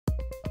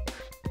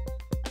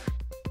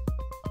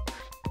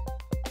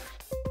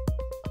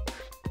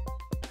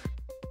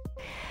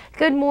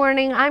Good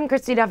morning. I'm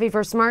Christy Duffy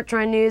for Smart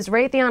Trend News.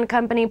 Raytheon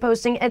Company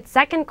posting its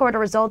second quarter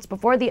results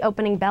before the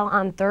opening bell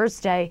on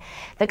Thursday.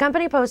 The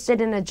company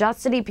posted an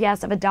adjusted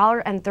EPS of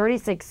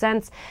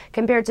 $1.36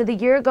 compared to the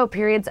year-ago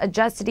period's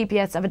adjusted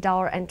EPS of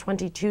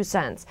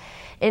 $1.22.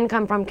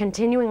 Income from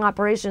continuing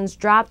operations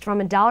dropped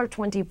from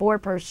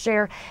 $1.24 per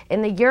share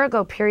in the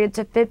year-ago period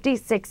to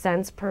 56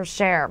 cents per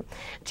share.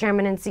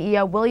 Chairman and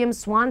CEO William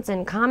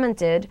Swanson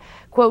commented,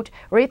 quote,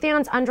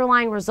 "Raytheon's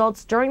underlying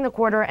results during the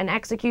quarter and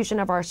execution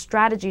of our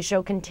strategy show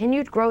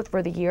continued growth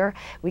for the year.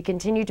 We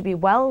continue to be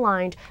well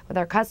aligned with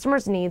our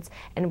customers' needs,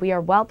 and we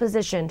are well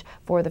positioned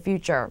for the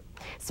future."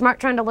 Smart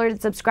Trend alerted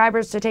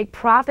subscribers to take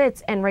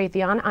profits in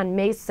Raytheon on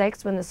May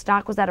 6th when the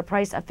stock was at a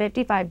price of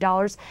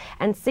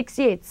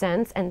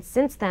 $55.68, and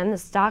since then the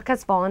stock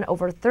has fallen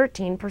over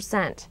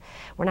 13%.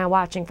 We're now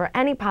watching for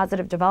any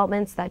positive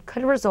developments that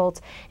could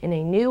result in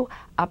a new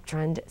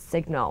uptrend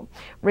signal.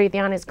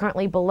 Raytheon is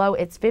currently below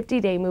its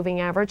 50-day moving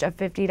average of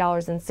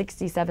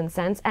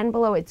 $50.67 and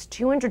below its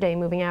 200-day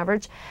moving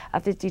average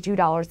of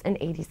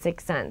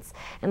 $52.86.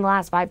 In the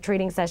last 5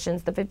 trading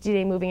sessions, the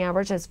 50-day moving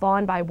average has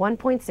fallen by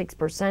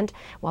 1.6%,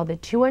 while the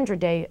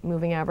 200-day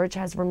moving average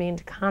has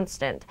remained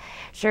constant.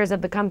 Shares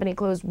of the company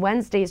closed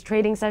Wednesday's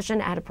trading session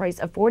at a price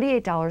of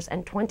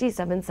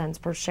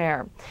 $48.27 per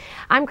share.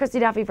 I'm Christy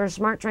Duffy for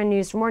Smart Trend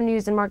News. For more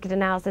news and market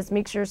analysis,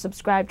 make sure to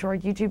subscribe to our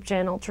YouTube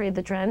channel, Trade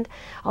the Trend.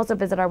 Also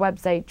visit our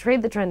website,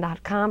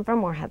 tradethetrend.com, for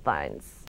more headlines.